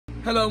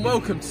Hello and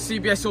welcome to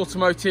CBS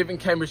Automotive and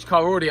Cambridge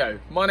Car Audio.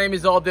 My name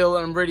is Ardil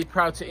and I'm really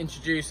proud to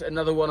introduce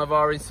another one of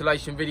our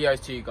installation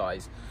videos to you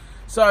guys.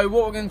 So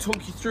what we're going to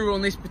talk you through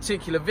on this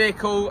particular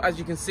vehicle, as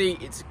you can see,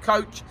 it's a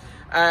coach,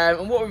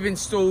 and what we've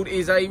installed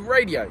is a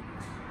radio.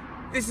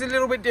 This is a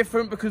little bit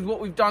different because what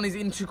we've done is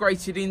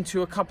integrated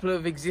into a couple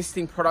of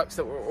existing products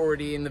that were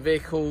already in the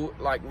vehicle,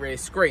 like rear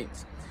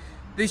screens.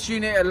 This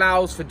unit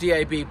allows for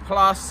DAB+,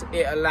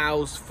 it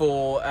allows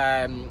for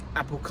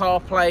Apple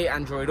CarPlay,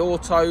 Android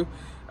Auto,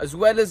 as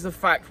well as the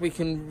fact we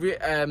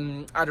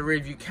can add a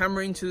rear view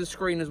camera into the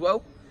screen as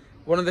well.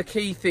 One of the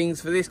key things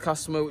for this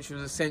customer, which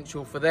was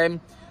essential for them,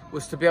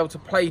 was to be able to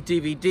play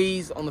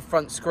DVDs on the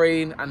front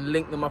screen and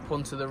link them up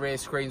onto the rear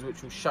screens,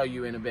 which will show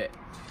you in a bit.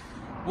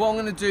 What I'm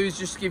going to do is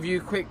just give you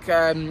a quick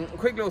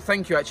little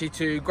thank you actually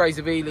to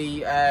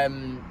Grazer-Veely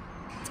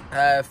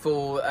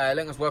for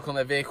letting us work on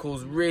their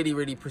vehicles.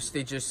 Really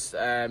prestigious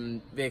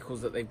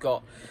vehicles that they've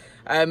got.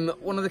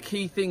 One of the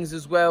key things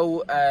as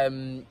well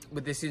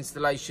with this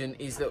installation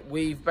is that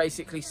we've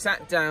basically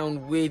sat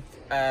down with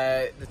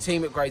the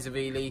team at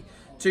Grazer-Veely.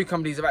 Two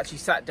companies have actually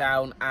sat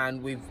down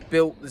and we've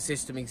built the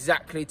system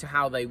exactly to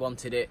how they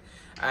wanted it,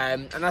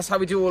 and that's how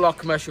we do all our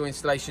commercial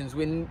installations.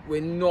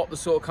 We're not the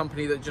sort of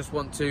company that just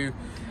want to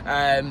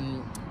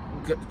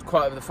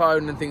quote over the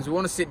phone and things. We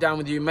want to sit down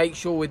with you, make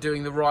sure we're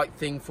doing the right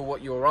thing for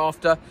what you're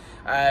after.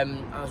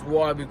 That's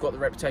why we've got the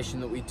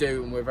reputation that we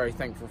do, and we're very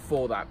thankful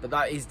for that. But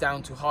that is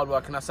down to hard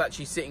work and us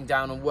actually sitting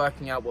down and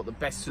working out what the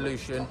best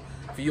solution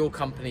for your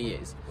company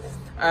is.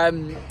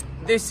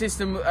 This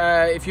system,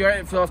 if you're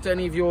after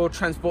any of your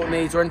transport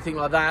needs or anything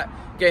like that,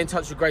 get in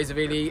touch with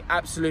Grazer-Veely.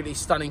 Absolutely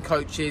stunning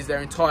coaches.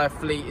 Their entire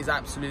fleet is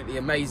absolutely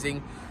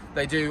amazing.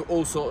 They do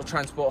all sorts of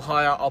transport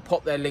hire. I'll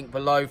pop their link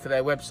below for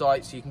their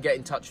website so you can get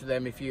in touch with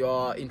them if you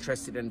are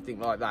interested in anything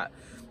like that.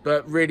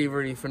 But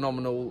really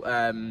phenomenal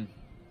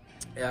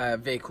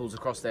vehicles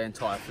across their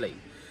entire fleet.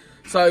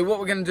 So what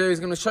we're going to do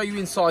is going to show you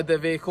inside their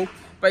vehicle.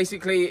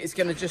 Basically, it's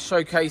going to just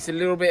showcase a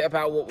little bit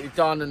about what we've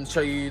done and show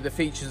you the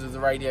features of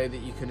the radio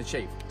that you can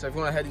achieve. So if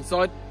you want to head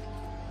inside.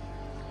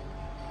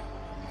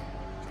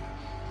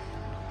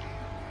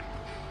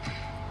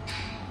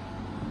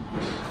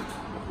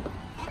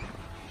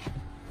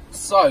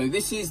 So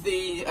this is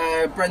the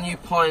brand new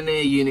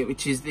Pioneer unit,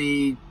 which is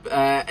the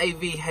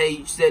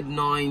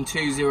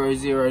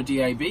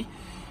AVH-Z9200DAB.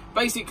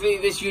 Basically,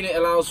 this unit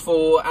allows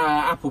for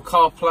Apple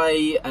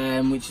CarPlay,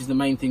 which is the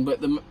main thing,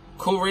 but the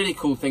really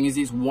cool thing is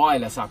it's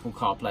wireless Apple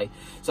CarPlay.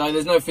 So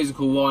there's no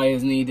physical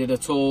wires needed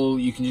at all.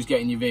 You can just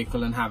get in your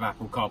vehicle and have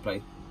Apple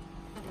CarPlay.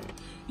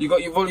 You've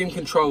got your volume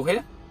control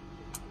here.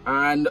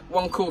 And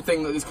one cool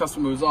thing that this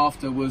customer was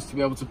after was to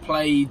be able to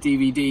play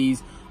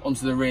DVDs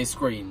onto the rear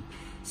screen.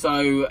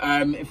 So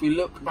if we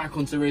look back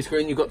onto the rear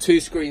screen, you've got two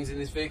screens in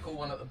this vehicle,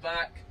 one at the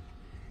back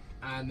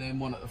and then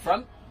one at the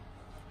front.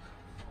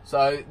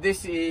 So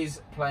this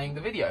is playing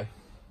the video.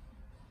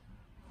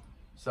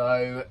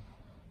 So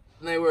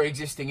they were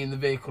existing in the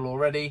vehicle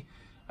already,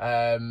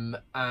 and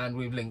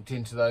we've linked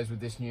into those with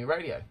this new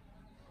radio.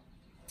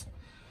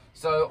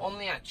 So on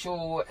the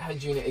actual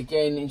head unit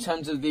again, in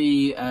terms of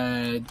the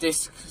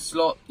disc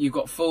slot, you've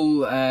got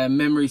full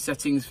memory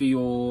settings for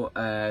your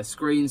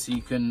screen, so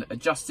you can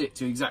adjust it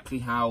to exactly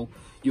how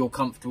you're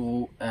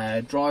comfortable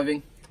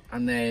driving.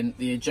 And then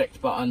the eject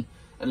button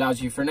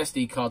allows you for an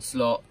SD card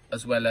slot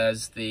as well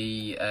as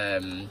the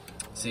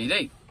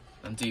CD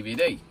and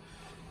DVD.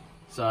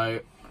 So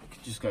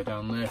just go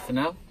down there for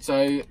now.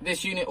 So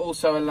this unit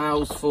also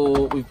allows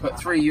for, we've put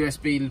 3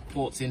 USB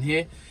ports in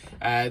here.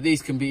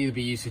 These can either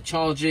be used for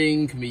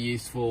charging, can be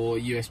used for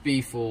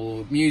USB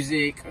for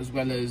music, as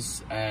well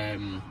as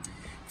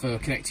for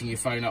connecting your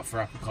phone up for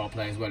Apple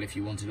CarPlay as well if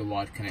you wanted a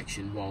wired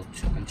connection while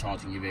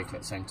charging your vehicle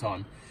at the same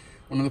time.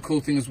 One of the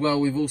cool things as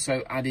well, we've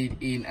also added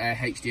in a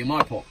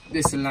HDMI port.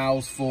 This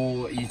allows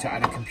for you to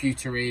add a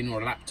computer in or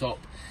a laptop,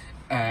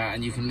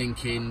 and you can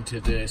link into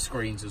the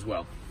screens as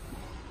well.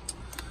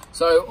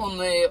 So on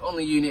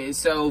the unit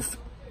itself,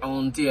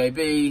 on DAB,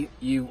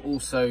 you've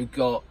also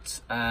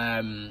got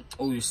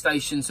all your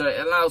stations, so it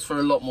allows for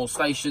a lot more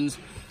stations,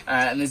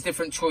 and there's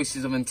different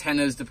choices of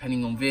antennas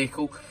depending on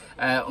vehicle.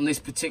 On this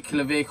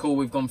particular vehicle,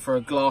 we've gone for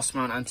a glass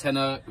mount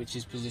antenna, which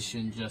is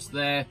positioned just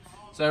there.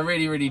 So a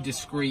really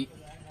discreet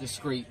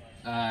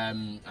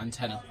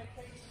antenna.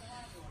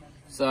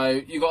 So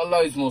you've got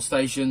loads more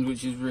stations,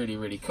 which is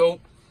really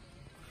cool.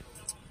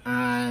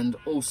 And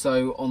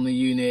also on the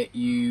unit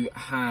you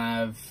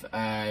have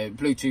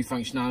Bluetooth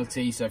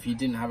functionality, so if you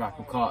didn't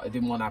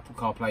want Apple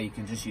CarPlay, you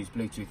can just use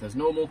Bluetooth as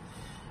normal.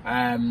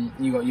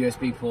 You've got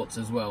USB ports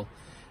as well.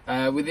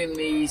 Within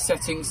the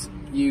settings,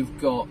 you've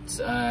got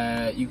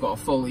a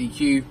full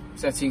EQ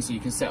setting, so you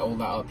can set all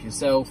that up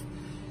yourself.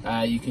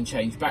 You can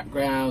change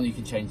background, you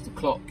can change the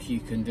clock, you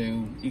can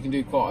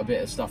do quite a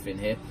bit of stuff in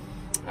here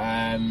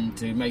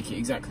to make it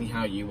exactly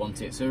how you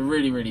want it. So a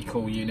really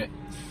cool unit.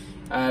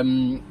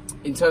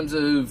 In terms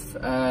of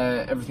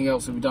everything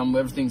else that we've done,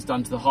 everything's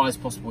done to the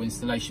highest possible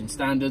installation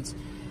standards.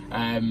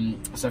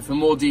 So for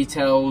more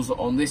details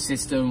on this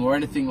system or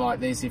anything like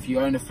this, if you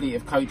own a fleet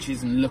of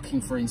coaches and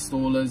looking for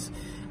installers,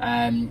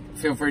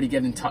 feel free to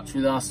get in touch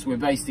with us. We're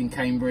based in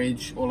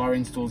Cambridge. All our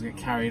installs get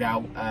carried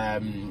out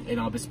in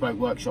our bespoke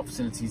workshop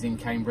facilities in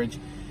Cambridge.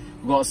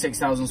 We've got a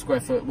 6,000 square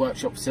foot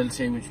workshop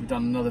facility, which we've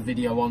done another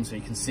video on, so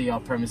you can see our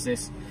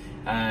premises.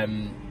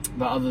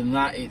 But other than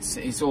that,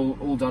 it's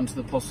all done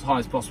to the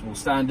highest possible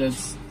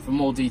standards. For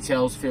more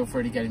details, feel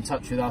free to get in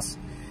touch with us.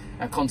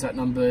 Our contact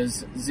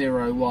numbers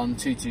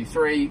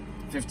 01223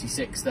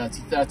 56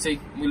 30 30.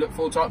 We look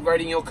forward to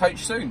upgrading your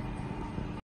coach soon.